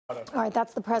All right,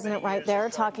 that's the president right there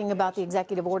talking about the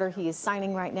executive order he is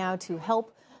signing right now to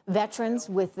help veterans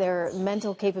with their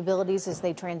mental capabilities as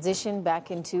they transition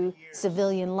back into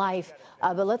civilian life.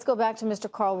 But let's go back to Mr.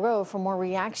 Karl Rove for more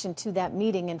reaction to that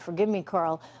meeting. And forgive me,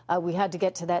 Karl, we had to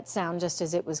get to that sound just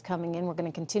as it was coming in. We're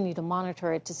going to continue to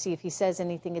monitor it to see if he says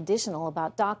anything additional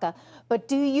about DACA. But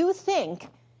do you think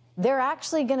they're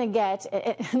actually going to get,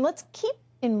 and let's keep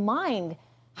in mind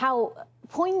how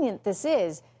poignant this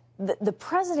is, the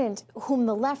president whom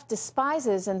the left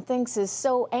despises and thinks is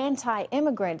so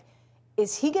anti-immigrant,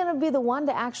 is he going to be the one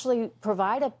to actually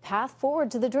provide a path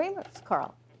forward to the dreamers,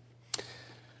 Karl?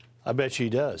 I bet you he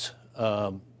does.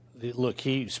 Look,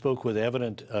 he spoke with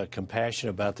evident compassion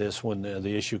about this when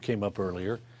the issue came up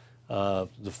earlier.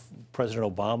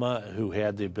 President Obama, who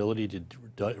had the ability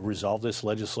to resolve this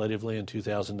legislatively in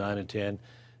 2009 and 10,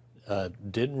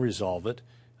 didn't resolve it.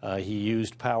 He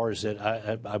used powers that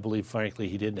I believe, frankly,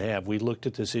 he didn't have. We looked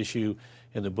at this issue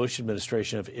in the Bush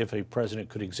administration of if a president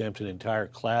could exempt an entire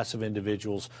class of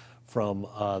individuals from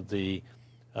the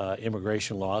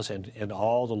immigration laws, and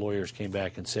all the lawyers came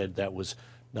back and said that was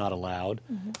not allowed.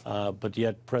 But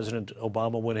yet President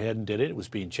Obama went ahead and did it. It was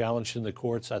being challenged in the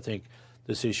courts. I think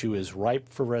this issue is ripe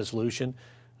for resolution.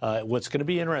 What's going to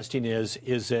be interesting is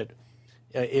that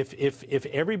if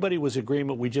everybody was in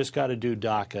agreement, we just got to do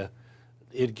DACA,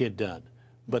 it'd get done.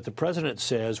 But the president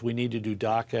says we need to do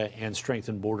DACA and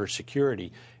strengthen border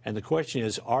security. And the question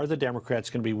is, are the Democrats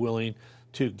going to be willing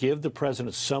to give the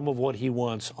president some of what he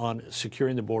wants on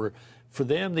securing the border? For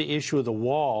them, the issue of the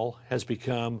wall has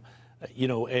become, you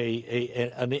know,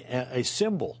 a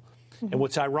symbol. And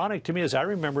what's ironic to me is I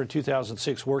remember in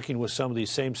 2006 working with some of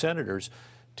these same senators.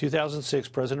 2006,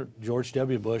 President George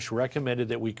W. Bush recommended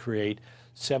that we create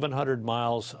 700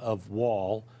 miles of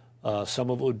wall. Some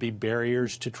of it would be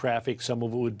barriers to traffic. Some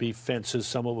of it would be fences.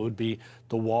 Some of it would be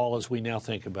the wall as we now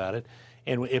think about it.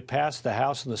 And it passed the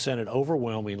House and the Senate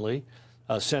overwhelmingly.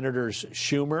 Senators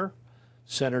Schumer,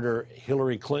 Senator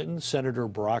Hillary Clinton, Senator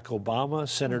Barack Obama,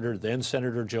 then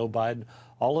Senator Joe Biden,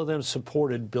 all of them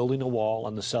supported building a wall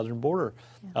on the southern border,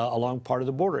 along part of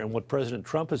the border. And what President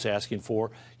Trump is asking for,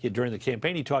 during the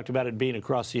campaign, he talked about it being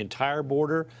across the entire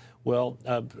border. Well,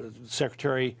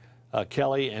 Secretary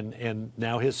Kelly and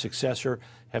now his successor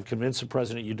have convinced the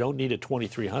president you don't need a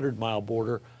 2,300-mile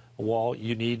border wall.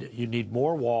 You need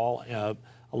more wall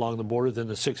along the border than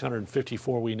the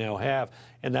 654 we now have,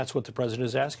 and that's what the president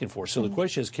is asking for. So the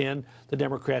question is, can the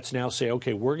Democrats now say,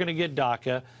 okay, we're going to get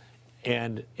DACA,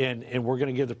 and we're going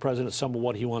to give the president some of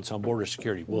what he wants on border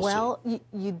security? We'll see.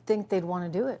 You'd think they'd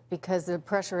want to do it because the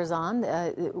pressure is on.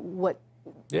 The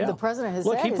president has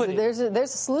said is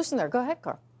there's a solution there. Go ahead,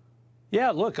 Karl.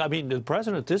 Yeah, look, I mean, the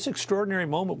president, this extraordinary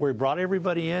moment where he brought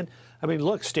everybody in, I mean,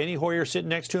 look, Steny Hoyer sitting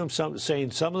next to him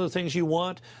saying some of the things you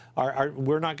want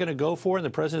we're not going to go for. And the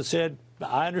president said,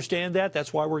 I understand that.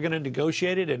 That's why we're going to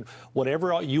negotiate it. And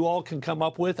whatever you all can come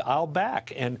up with, I'll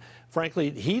back. And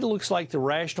frankly, he looks like the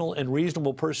rational and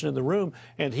reasonable person in the room.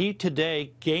 And he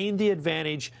today gained the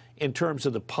advantage in terms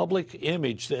of the public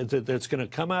image that's going to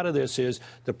come out of this is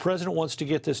the president wants to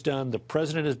get this done. The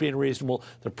president is being reasonable.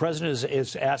 The president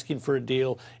is asking for a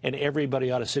deal, and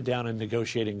everybody ought to sit down and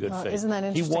negotiate in good faith. Isn't that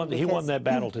interesting? He won that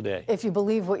battle today. If you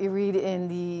believe what you read in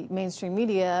the mainstream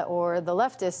media or the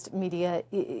leftist media,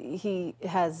 he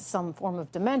has some form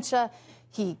of dementia.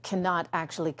 He cannot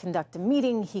actually conduct a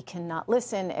meeting. He cannot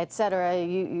listen, etc.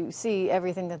 You see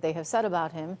everything that they have said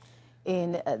about him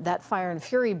in that Fire and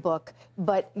Fury book.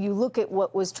 But you look at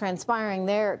what was transpiring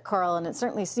there, Karl, and it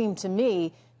certainly seemed to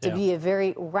me to be a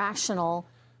very rational,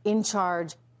 in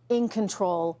charge, in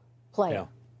control player. Yeah.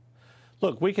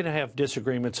 Look, we can have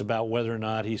disagreements about whether or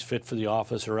not he's fit for the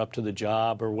office or up to the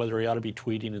job or whether he ought to be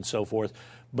tweeting and so forth.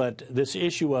 But this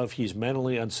issue of he's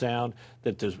mentally unsound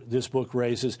that this book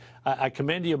raises, I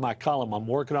commend you my column. I'm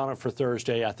working on it for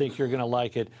Thursday. I think you're going to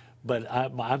like it. But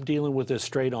I'm dealing with this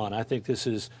straight on. I think this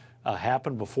is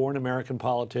happened before in American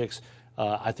politics.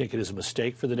 I think it is a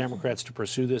mistake for the Democrats to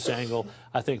pursue this angle.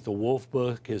 I think the Wolf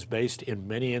book is based in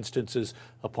many instances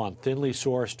upon thinly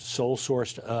sourced,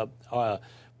 sole-sourced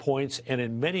points, and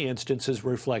in many instances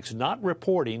reflects not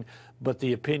reporting, but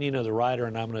the opinion of the writer.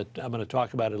 And I'm going to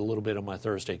talk about it a little bit on my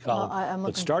Thursday column.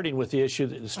 But starting with the issue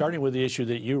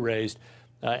that you raised,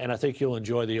 and I think you'll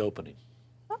enjoy the opening.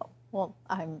 Oh, well,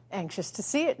 I'm anxious to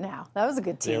see it now. That was a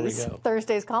good tease. There we go.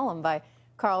 Thursday's column by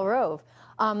Karl Rove.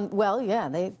 Well,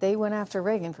 yeah, they went after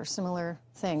Reagan for similar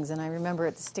things, and I remember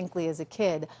it distinctly as a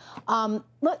kid.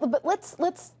 But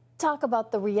let's talk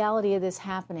about the reality of this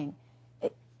happening.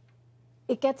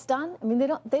 It gets done. I mean,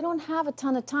 they don't have a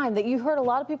ton of time. That you heard a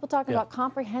lot of people talking about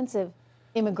comprehensive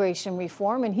immigration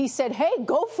reform. And he said, hey,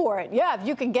 go for it. Yeah, if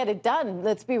you can get it done.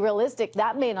 Let's be realistic.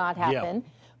 That may not happen.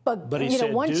 Yeah. But he you know,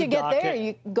 said, once you get DACA. there,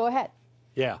 you go ahead.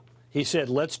 Yeah. He said,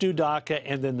 let's do DACA,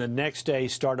 and then the next day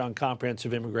start on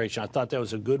comprehensive immigration. I thought that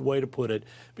was a good way to put it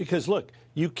because, look,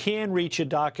 you can reach a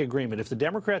DACA agreement. If the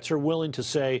Democrats are willing to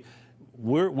say,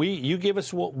 you give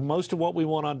us most of what we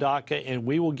want on DACA, and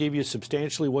we will give you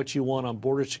substantially what you want on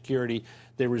border security.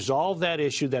 They resolve that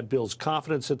issue. That builds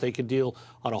confidence that they can deal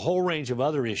on a whole range of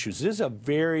other issues. This is a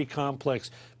very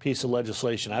complex piece of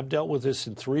legislation. I've dealt with this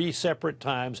in 3 separate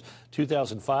times,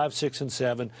 2005, 6, and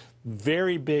 7.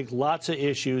 Very big, lots of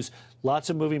issues, lots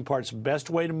of moving parts.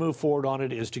 Best way to move forward on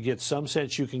it is to get some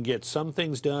sense you can get some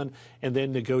things done and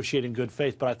then negotiate in good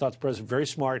faith. But I thought the president, very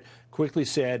smart, quickly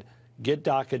said, get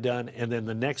DACA done, and then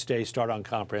the next day start on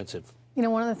comprehensive. You know,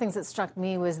 one of the things that struck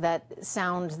me was that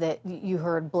sound that you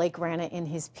heard Blake Rana in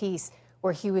his piece,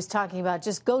 where he was talking about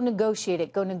just go negotiate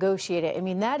it, go negotiate it. I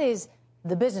mean, that is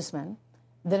the businessman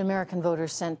that American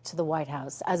voters sent to the White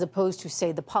House, as opposed to,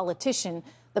 say, the politician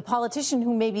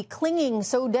who may be clinging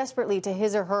so desperately to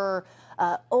his or her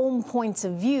own points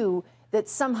of view that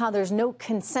somehow there's no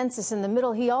consensus in the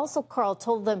middle. He also, Karl,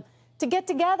 told them to get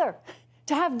together,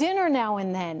 to have dinner now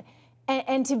and then.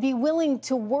 And to be willing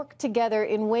to work together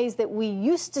in ways that we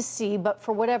used to see, but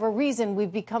for whatever reason,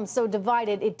 we've become so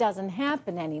divided, it doesn't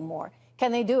happen anymore.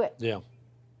 Can they do it? Yeah.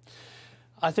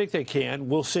 I think they can.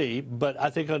 We'll see. But I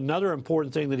think another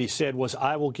important thing that he said was,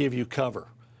 I will give you cover,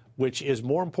 which is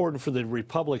more important for the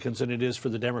Republicans than it is for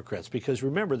the Democrats. Because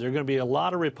remember, there are going to be a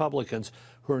lot of Republicans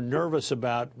who are nervous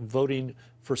about voting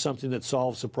for something that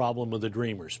solves the problem of the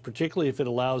Dreamers, particularly if it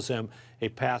allows them a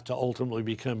path to ultimately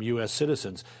become U.S.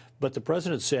 citizens. But the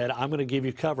president said, I'm going to give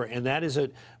you cover. And that is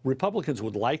Republicans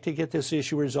would like to get this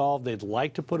issue resolved. They'd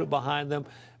like to put it behind them.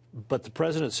 But the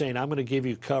president saying, I'm going to give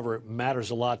you cover,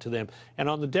 matters a lot to them. And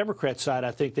on the Democrat side,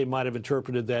 I think they might have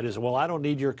interpreted that as, well, I don't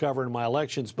need your cover in my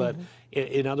elections. But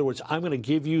in other words, I'm going to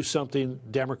give you something,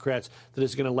 Democrats, that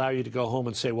is going to allow you to go home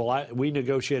and say, well, we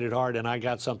negotiated hard and I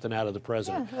got something out of the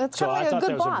president. Yeah, that's so kind of I like thought a good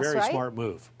that was boss, a very right? smart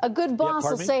move. A good boss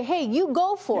will me? say, hey, you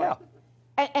go for it.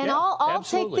 And Yeah, I'll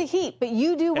take the heat, but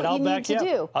you do what you need to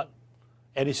do.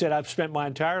 And he said, I've spent my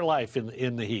entire life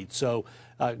in the heat. So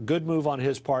good move on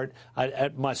his part.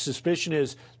 My suspicion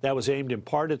is that was aimed in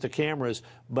part at the cameras,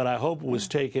 but I hope it was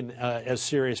taken as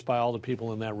serious by all the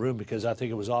people in that room, because I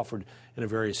think it was offered in a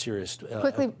very serious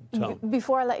Quickly, tone.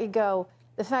 before I let you go,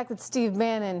 the fact that Steve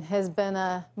Bannon has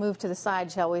been moved to the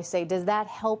side, shall we say, does that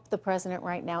help the president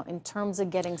right now in terms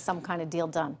of getting some kind of deal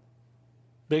done?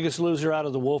 Biggest loser out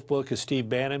of the Wolf Book is Steve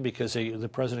Bannon, because the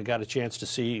president got a chance to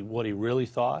see what he really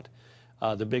thought.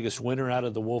 The biggest winner out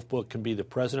of the Wolf Book can be the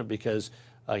president, because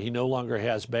he no longer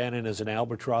has Bannon as an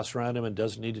albatross around him and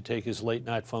doesn't need to take his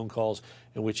late-night phone calls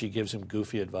in which he gives him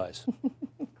goofy advice.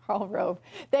 Karl Rove,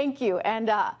 thank you. And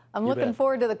I'm looking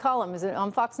forward to the column. Is it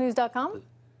on FoxNews.com?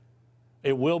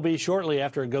 It will be shortly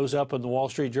after it goes up in the Wall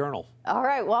Street Journal. All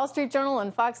right, Wall Street Journal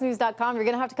and FoxNews.com. You're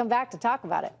going to have to come back to talk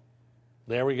about it.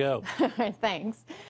 There we go. All right, thanks.